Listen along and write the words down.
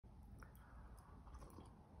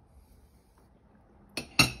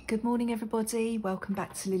Good morning everybody, welcome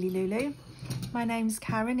back to LilyLuLou. My name's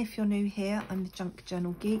Karen. If you're new here, I'm the Junk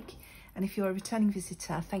Journal Geek, and if you're a returning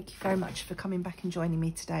visitor, thank you very much for coming back and joining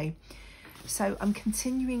me today. So I'm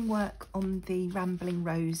continuing work on the Rambling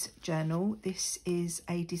Rose journal. This is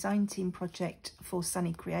a design team project for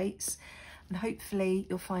Sunny Creates, and hopefully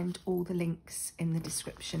you'll find all the links in the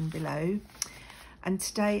description below. And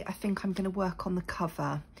today I think I'm going to work on the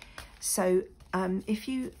cover. So if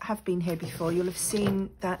you have been here before, you'll have seen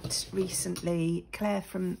that recently Claire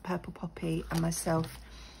from Purple Poppy and myself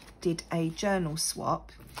did a journal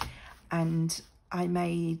swap, and I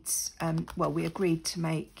made, we agreed to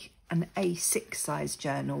make an A6 size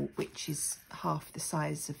journal, which is half the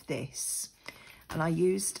size of this. And I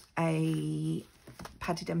used a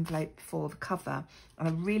padded envelope for the cover, and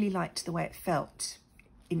I really liked the way it felt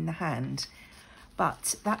in the hand.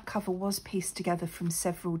 But that cover was pieced together from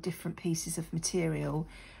several different pieces of material,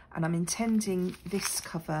 and I'm intending this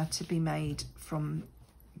cover to be made from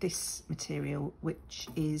this material, which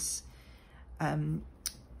is an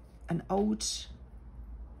old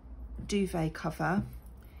duvet cover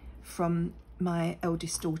from my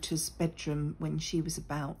eldest daughter's bedroom when she was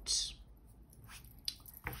about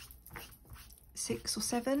 6 or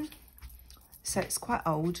 7. So it's quite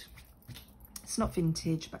old. It's not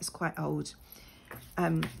vintage, but it's quite old.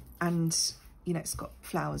 And you know, it's got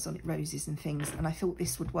flowers on it, roses and things, and I thought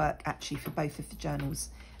this would work actually for both of the journals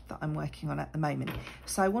that I'm working on at the moment.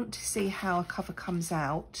 So I want to see how a cover comes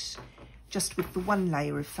out just with the one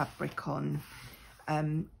layer of fabric on,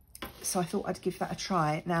 so I thought I'd give that a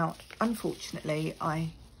try. Now unfortunately I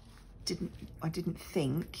didn't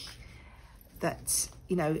think that,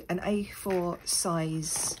 you know, an A4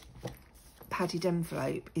 size padded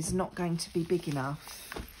envelope is not going to be big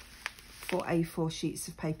enough for A4 sheets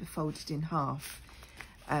of paper folded in half,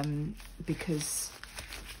 because,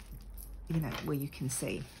 you know, well, you can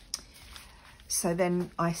see. So then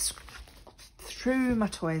I threw my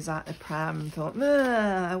toys out the pram and thought,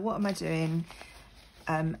 what am I doing?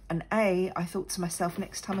 And I thought to myself,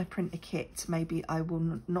 next time I print a kit, maybe I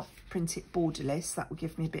will not print it borderless. That will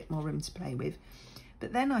give me a bit more room to play with.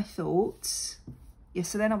 But then I thought, yeah,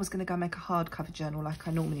 so then I was going to go make a hardcover journal like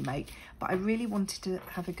I normally make, but I really wanted to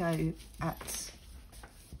have a go at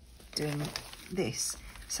doing this.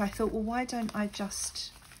 So I thought, well, why don't I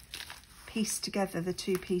just piece together the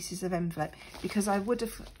two pieces of envelope, because I would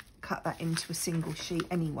have cut that into a single sheet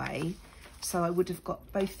anyway, so I would have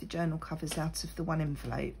got both the journal covers out of the one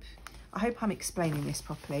envelope. I hope I'm explaining this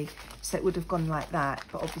properly. So it would have gone like that,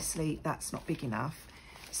 but obviously that's not big enough.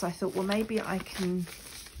 So I thought, well, maybe I could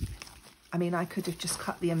have just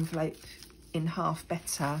cut the envelope in half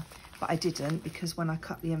better, but I didn't, because when I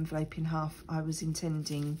cut the envelope in half, I was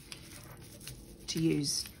intending to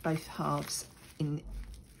use both halves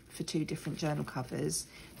for two different journal covers.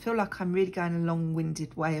 I feel like I'm really going a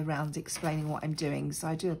long-winded way around explaining what I'm doing, so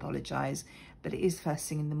I do apologise, but it is first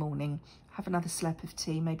thing in the morning. Have another slurp of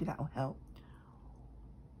tea, maybe that will help.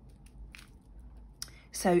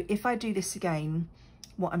 So if I do this again,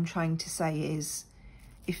 what I'm trying to say is,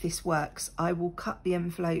 if this works, I will cut the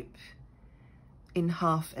envelope in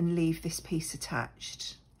half and leave this piece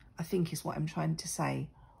attached, I think is what I'm trying to say.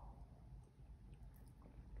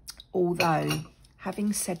 Although,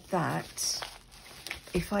 having said that,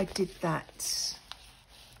 if I did that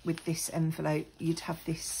with this envelope, you'd have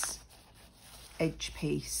this edge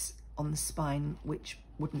piece on the spine, which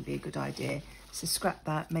wouldn't be a good idea. So scrap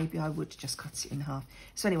that. Maybe I would just cut it in half.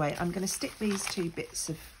 So anyway, I'm going to stick these two bits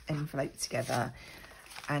of envelope together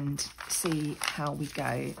and see how we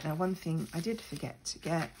go. Now, one thing I did forget to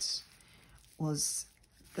get was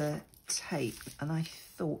the tape, and I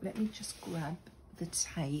thought, let me just grab the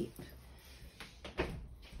tape.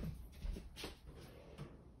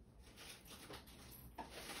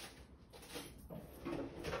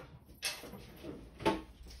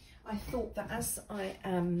 I thought that as I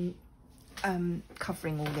am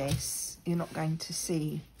covering all this, you're not going to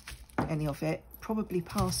see any of it. Probably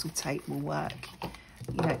parcel tape will work.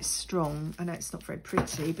 You know, it's strong. I know it's not very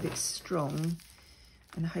pretty, but it's strong,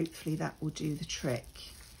 and hopefully that will do the trick.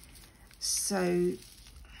 So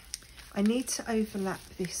I need to overlap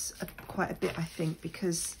this quite a bit, I think,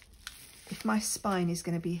 because if my spine is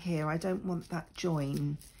going to be here, I don't want that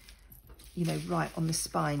join, you know, right on the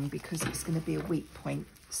spine, because it's going to be a weak point.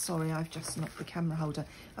 Sorry, I've just knocked the camera holder.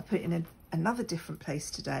 I put it in another different place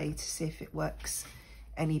today to see if it works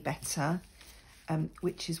any better.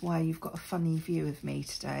 Which is why you've got a funny view of me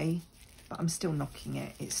today, but I'm still knocking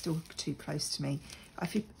it. It's still too close to me.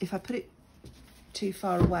 If I put it too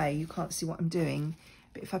far away, you can't see what I'm doing,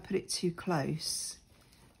 but if I put it too close,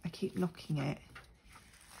 I keep knocking it.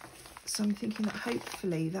 So I'm thinking that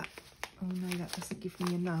hopefully that, oh no, that doesn't give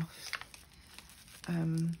me enough.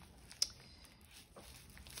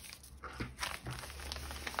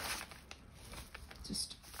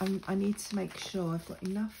 I need to make sure I've got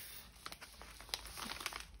enough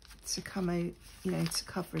to come out, you know, to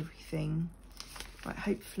cover everything. Right,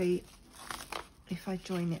 hopefully if I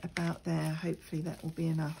join it about there, hopefully that will be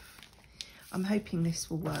enough. I'm hoping this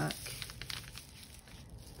will work,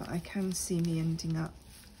 but I can see me ending up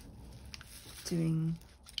doing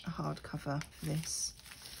a hardcover for this.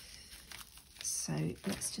 So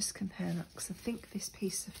let's just compare that, because I think this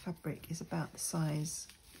piece of fabric is about the size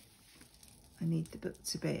I need the book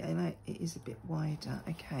to be. I know it is a bit wider.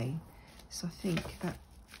 Okay, so I think that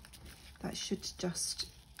should just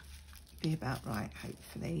be about right,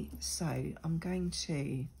 hopefully. So I'm going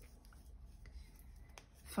to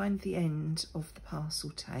find the end of the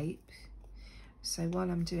parcel tape. So while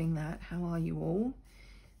I'm doing that, how are you all?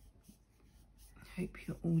 Hope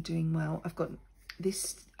you're all doing well. I've got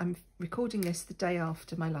this, I'm recording this the day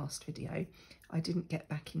after my last video. I didn't get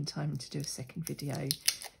back in time to do a second video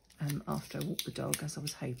after I walked the dog, as I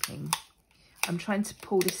was hoping. I'm trying to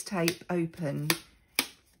pull this tape open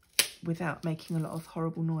without making a lot of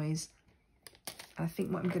horrible noise. I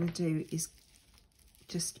think what I'm going to do is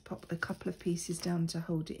just pop a couple of pieces down to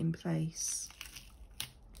hold it in place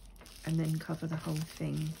and then cover the whole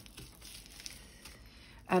thing.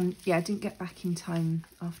 Yeah, I didn't get back in time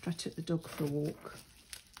after I took the dog for a walk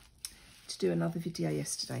to do another video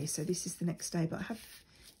yesterday, so this is the next day, but I have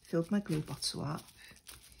filled my glue bottle up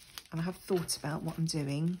and I have thought about what I'm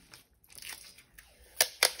doing.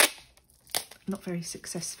 Not very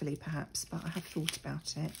successfully perhaps, but I have thought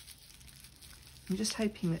about it. I'm just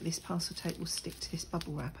hoping that this parcel tape will stick to this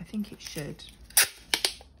bubble wrap. I think it should.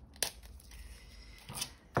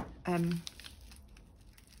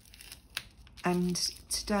 And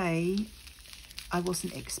today I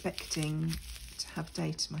wasn't expecting to have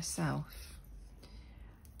day to myself,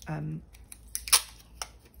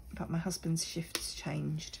 but my husband's shift's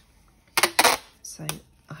changed, so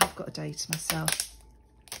I have got a day to myself,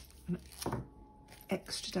 an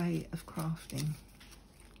extra day of crafting.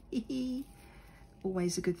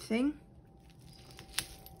 Always a good thing.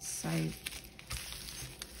 So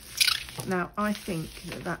now I think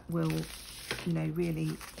that will, you know,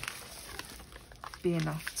 really be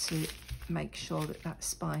enough to make sure that that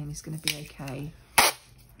spine is going to be okay.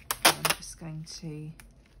 And I'm just going to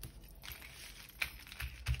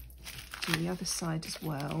do the other side as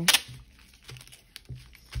well.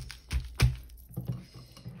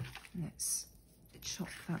 Let's chop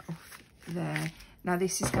that off there. Now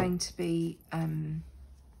this is going to be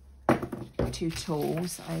too tall,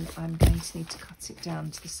 so I'm going to need to cut it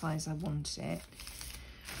down to the size I want it.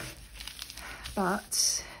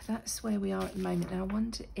 But that's where we are at the moment. Now I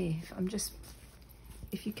wonder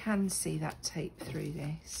if you can see that tape through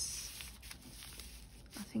this.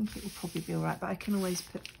 I think it will probably be all right, but I can always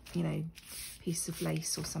put, you know, a piece of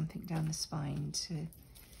lace or something down the spine to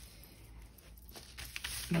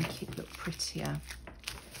make it look prettier.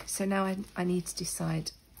 So now I need to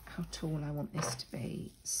decide how tall I want this to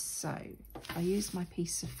be. So I use my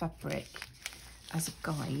piece of fabric as a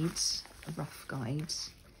guide, a rough guide.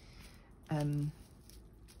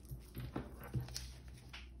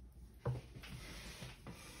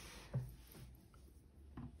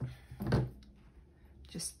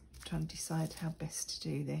 Just trying to decide how best to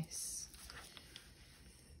do this.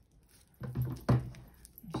 I'm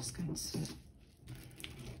just going to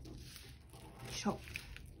chop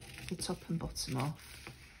the top and bottom off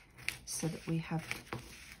so that we have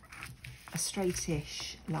a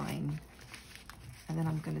straightish line, and then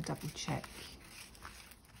I'm going to double check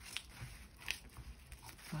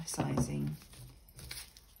my sizing.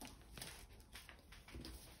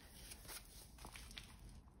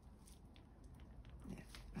 Yeah,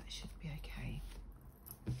 that should be okay.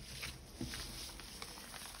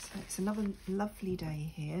 So it's another lovely day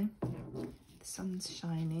here. The sun's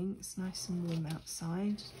shining, it's nice and warm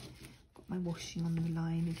outside. Got my washing on the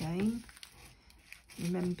line again.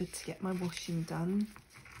 Remembered to get my washing done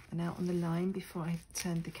and out on the line before I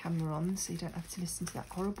turned the camera on, so you don't have to listen to that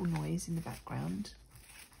horrible noise in the background.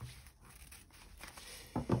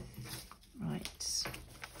 Right,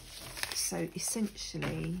 so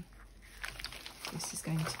essentially this is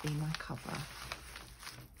going to be my cover.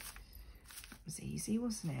 That was easy,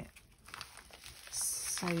 wasn't it?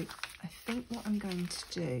 So I think what I'm going to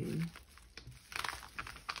do,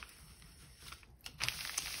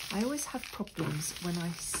 I always have problems when I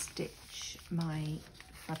stitch my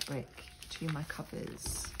fabric to my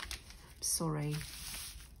covers. Sorry,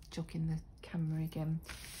 jogging the camera again.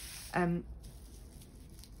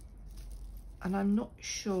 and I'm not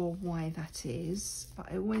sure why that is,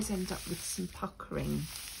 but I always end up with some puckering.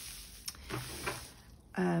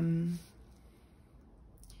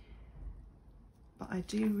 But I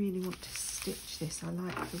do really want to stitch this. I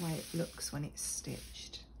like the way it looks when it's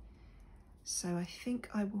stitched. So I think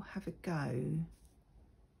I will have a go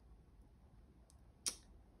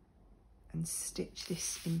and stitch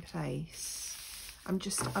this in place. I'm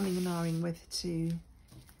just umming and ahhing whether to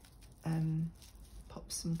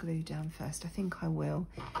pop some glue down first. I think I will.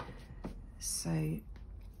 So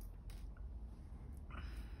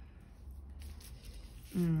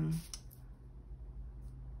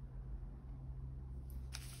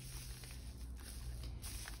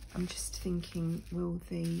I'm just thinking, will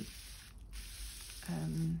the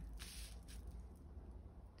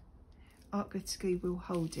art glitter glue will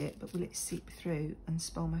hold it, but will it seep through and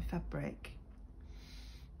spoil my fabric?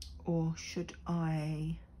 Or should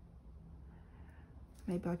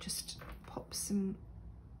maybe I'll just pop some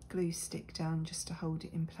glue stick down just to hold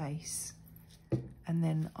it in place, and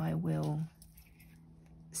then I will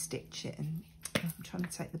stitch it. And I'm trying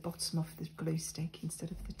to take the bottom off the glue stick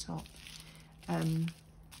instead of the top.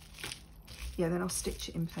 Yeah, then I'll stitch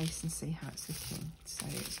it in place and see how it's looking. So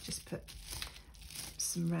let's just put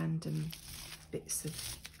some random bits of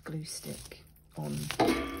glue stick on.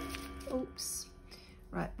 Oops.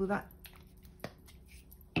 Right, well that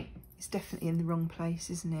is definitely in the wrong place,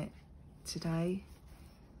 isn't it, today?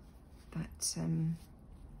 That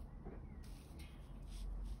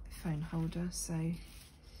phone holder, so I'm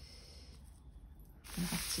gonna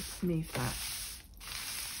have to move that.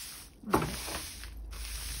 Right.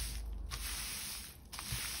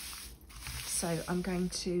 So I'm going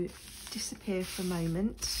to disappear for a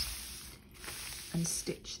moment and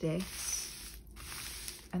stitch this,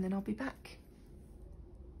 and then I'll be back.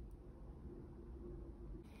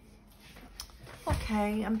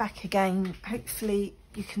 Okay, I'm back again. Hopefully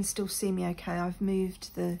you can still see me okay. I've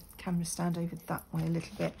moved the camera stand over that way a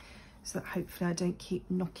little bit so that hopefully I don't keep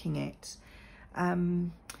knocking it.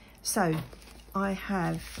 So I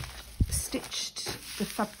have stitched the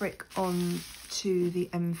fabric on to the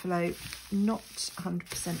envelope. Not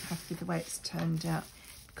 100% happy with the way it's turned out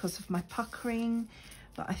because of my puckering,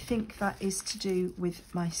 but I think that is to do with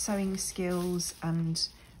my sewing skills and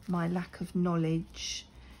my lack of knowledge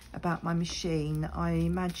about my machine. I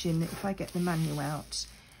imagine that if I get the manual out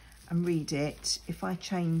and read it, if I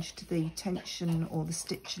changed the tension or the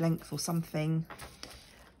stitch length or something,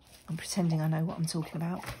 I'm pretending I know what I'm talking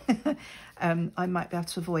about, I might be able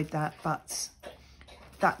to avoid that, but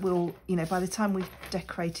that will, you know, by the time we've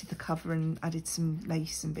decorated the cover and added some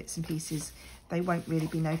lace and bits and pieces, they won't really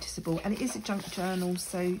be noticeable. And it is a junk journal,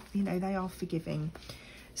 so, you know, they are forgiving.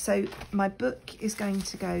 So my book is going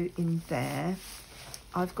to go in there.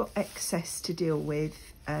 I've got excess to deal with,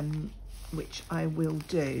 which I will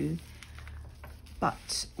do.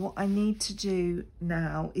 But what I need to do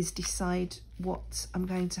now is decide what I'm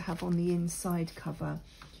going to have on the inside cover.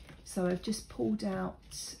 So I've just pulled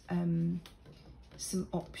out some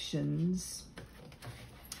options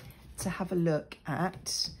to have a look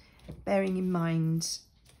at, bearing in mind,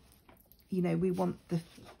 you know, we want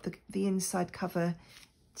the inside cover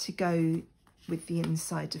to go with the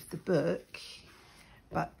inside of the book,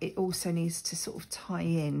 but it also needs to sort of tie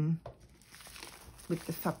in with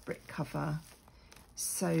the fabric cover.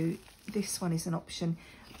 So this one is an option,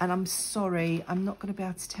 and I'm sorry, I'm not going to be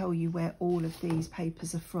able to tell you where all of these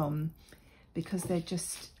papers are from because they're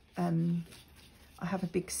just, I have a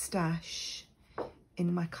big stash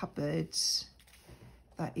in my cupboard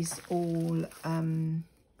that is all,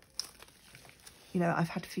 you know, I've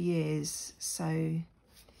had for years. So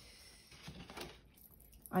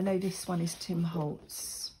I know this one is Tim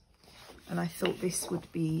Holtz, and I thought this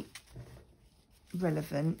would be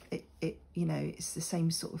relevant. It you know, it's the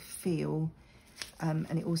same sort of feel, and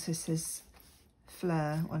it also says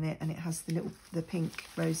Fleur on it, and it has the pink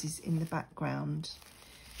roses in the background.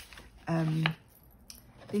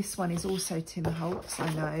 This one is also Tim Holtz,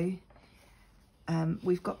 I know.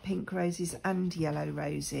 We've got pink roses and yellow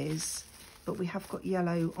roses, but we have got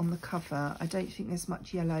yellow on the cover. I don't think there's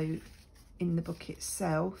much yellow in the book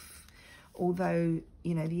itself, although,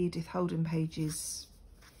 you know, the Edith Holden pages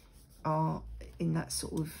are in that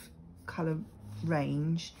sort of colour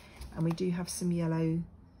range, and we do have some yellow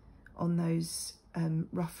on those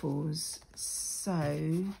ruffles.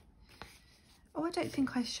 So, oh, I don't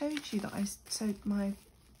think I showed you that I sewed my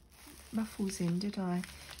ruffles in, did I?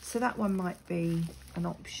 So that one might be an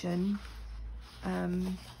option.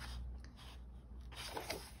 Then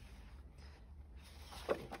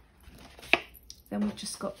we've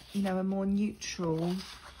just got, you know, a more neutral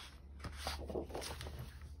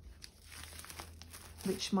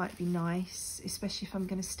which might be nice, especially if I'm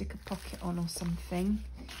going to stick a pocket on or something.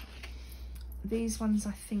 These ones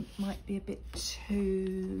I think might be a bit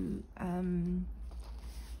too, I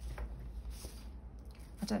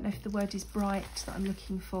don't know if the word is bright that I'm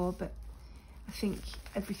looking for, but I think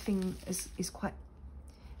everything is quite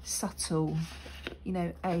subtle, you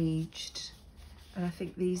know, aged. And I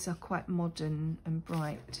think these are quite modern and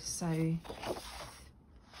bright, so I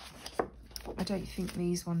don't think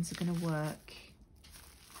these ones are going to work.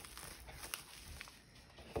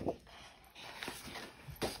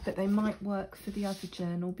 But they might work for the other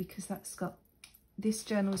journal, because that's got, this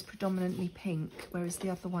journal is predominantly pink, whereas the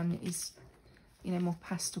other one is, you know, more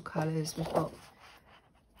pastel colours. We've got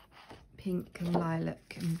pink and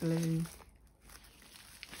lilac and blue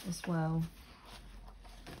as well.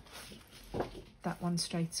 That one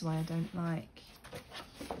straight away I don't like.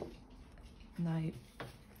 No.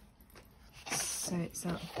 So it's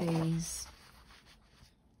out of these.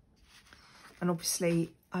 And obviously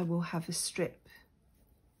I will have a strip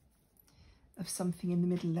of something in the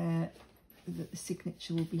middle there that the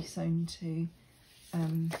signature will be sewn to.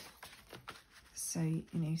 So, you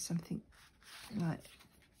know, something like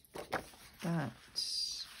that.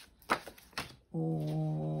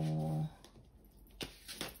 Or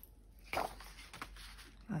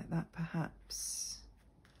like that perhaps.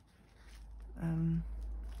 I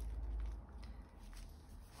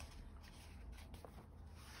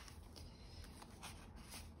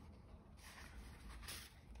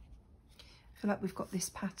feel like we've got this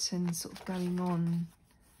pattern sort of going on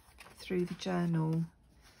through the journal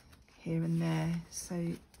here and there, so,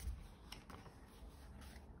 and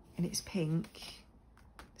it's pink,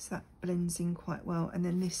 so that blends in quite well. And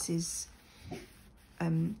then this is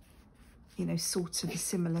you know, sort of a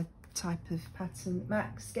similar type of pattern.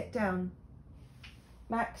 Max, get down.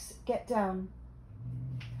 Max, get down.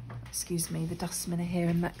 Excuse me, the dustmen are here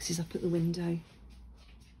and Max is up at the window.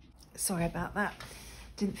 Sorry about that.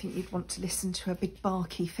 Didn't think you'd want to listen to a big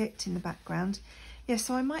barky fit in the background. Yeah,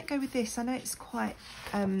 so I might go with this. I know it's quite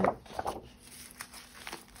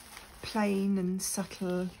plain and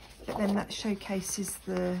subtle, but then that showcases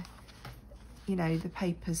the, you know, the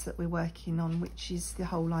papers that we're working on, which is the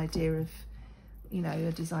whole idea of, you know,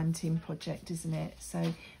 a design team project, isn't it?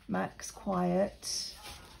 So Max, quiet.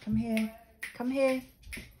 Come here. Come here.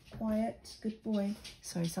 Quiet. Good boy.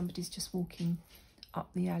 Sorry, somebody's just walking up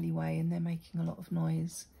the alleyway and they're making a lot of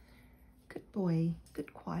noise. Good boy.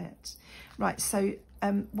 Good quiet. Right, so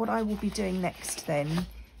what I will be doing next then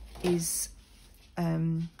is, I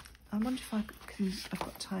wonder if I've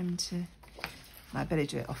got time to, I better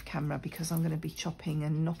do it off camera because I'm going to be chopping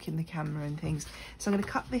and knocking the camera and things. So I'm going to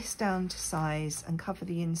cut this down to size and cover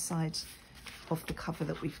the inside of the cover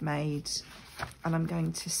that we've made, and I'm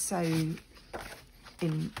going to sew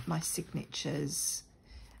in my signatures.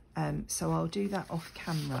 So I'll do that off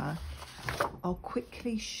camera. I'll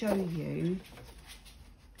quickly show you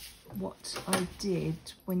what I did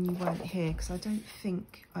when you weren't here, because I don't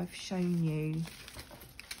think I've shown you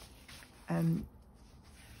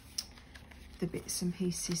the bits and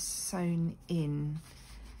pieces sewn in.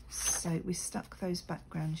 So we stuck those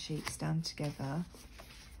background sheets down together.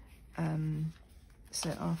 So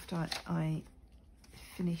after I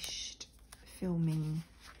finished filming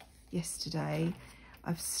yesterday,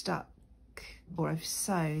 I've stuck, or I've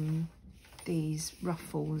sewn these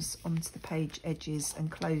ruffles onto the page edges and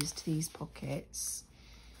closed these pockets.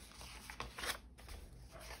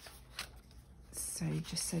 So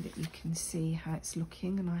just so that you can see how it's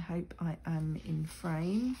looking, and I hope I am in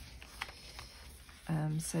frame.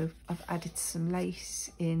 So I've added some lace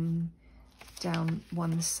in down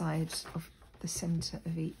one side of the centre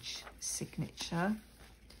of each signature.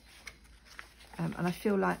 And I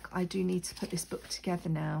feel like I do need to put this book together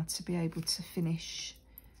now to be able to finish,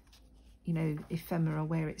 you know, ephemera,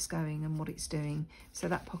 where it's going and what it's doing. So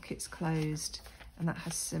that pocket's closed, and that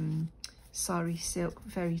has some sari silk,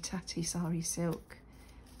 very tatty sari silk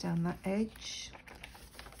down that edge.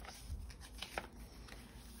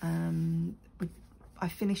 I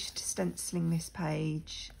finished stenciling this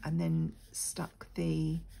page and then stuck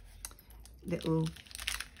the little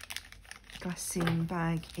glassine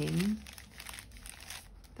bag in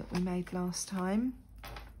that we made last time.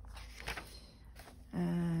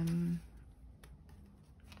 And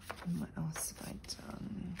what else have I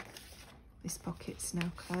done? This pocket's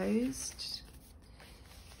now closed.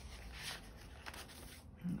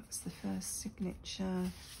 And that's the first signature.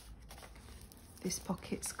 This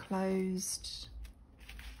pocket's closed.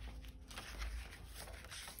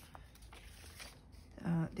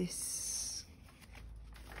 This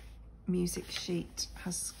music sheet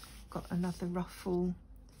has got another ruffle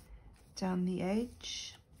down the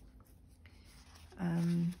edge.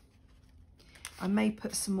 I may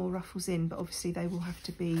put some more ruffles in, but obviously they will have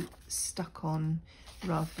to be stuck on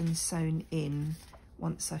rather than sewn in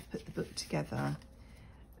once I've put the book together.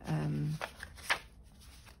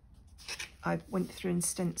 I went through and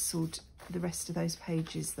stenciled the rest of those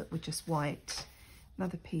pages that were just white.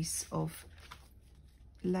 Another piece of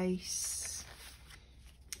lace,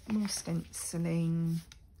 more stenciling,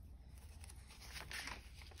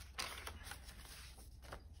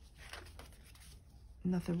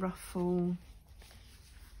 another ruffle.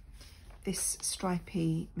 This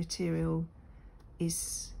stripy material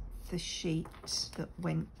is the sheet that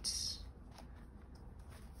went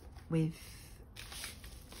with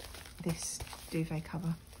this duvet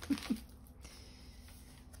cover.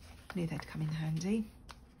 Knew they'd come in handy.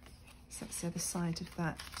 So that's the other side of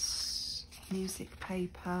that music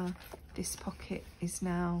paper. This pocket is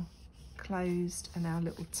now closed and our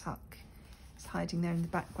little tuck is hiding there in the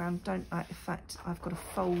background. Don't like the fact I've got a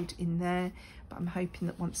fold in there, but I'm hoping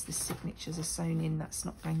that once the signatures are sewn in, that's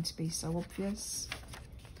not going to be so obvious.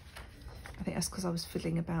 I think that's because I was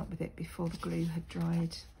fiddling about with it before the glue had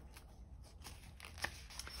dried.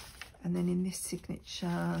 And then in this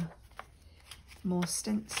signature, more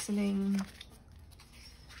stenciling,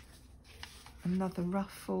 another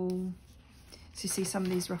ruffle. So you see some of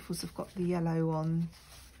these ruffles have got the yellow on,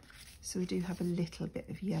 so we do have a little bit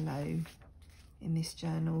of yellow in this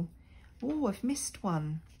journal. Oh, I've missed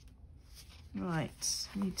one. Right,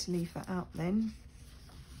 I need to leave that out then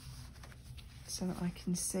so that I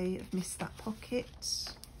can see. I've missed that pocket.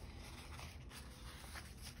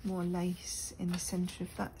 More lace in the centre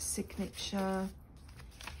of that signature.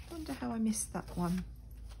 I wonder how I missed that one.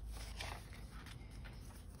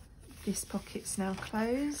 This pocket's now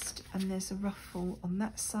closed and there's a ruffle on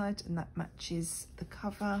that side and that matches the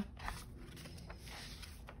cover.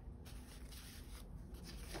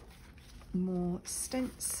 More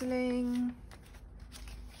stenciling.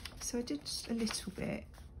 So I did a little bit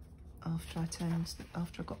after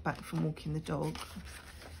I got back from walking the dog.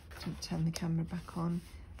 Didn't turn the camera back on.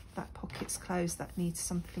 That pocket's closed, that needs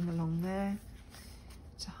something along there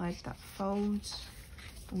to hide that fold.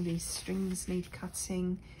 All these strings need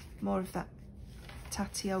cutting. More of that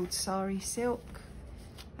tatty old sari silk,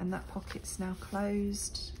 and that pocket's now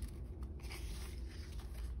closed.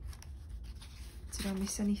 Did I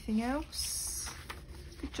miss anything else?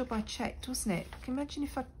 Good job I checked, wasn't it? Can you imagine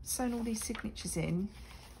if I'd sewn all these signatures in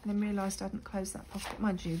and then realised I hadn't closed that pocket?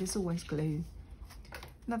 Mind you, there's always glue.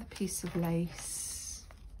 Another piece of lace,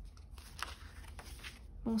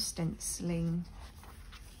 more stenciling,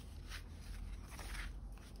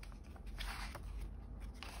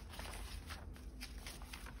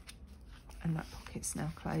 and that pocket's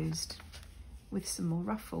now closed with some more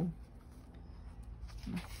ruffle.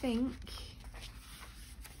 And I think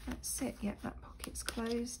that's it. Yep, that pocket's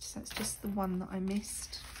closed. So it's just the one that I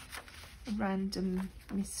missed, a random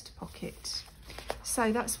missed pocket.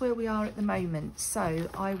 So that's where we are at the moment. So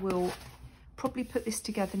I will probably put this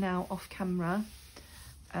together now off camera,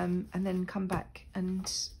 and then come back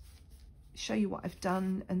and show you what I've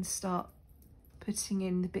done and start putting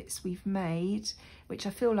in the bits we've made, which I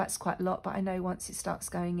feel like's quite a lot, but I know once it starts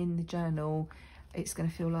going in the journal, it's going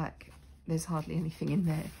to feel like there's hardly anything in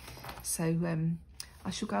there. So I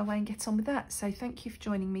shall go away and get on with that. So thank you for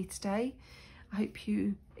joining me today. I hope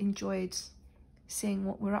you enjoyed seeing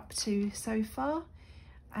what we're up to so far,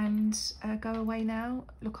 and go away now,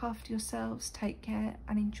 look after yourselves, take care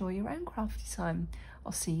and enjoy your own crafty time.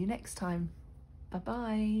 I'll see you next time. Bye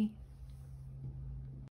bye.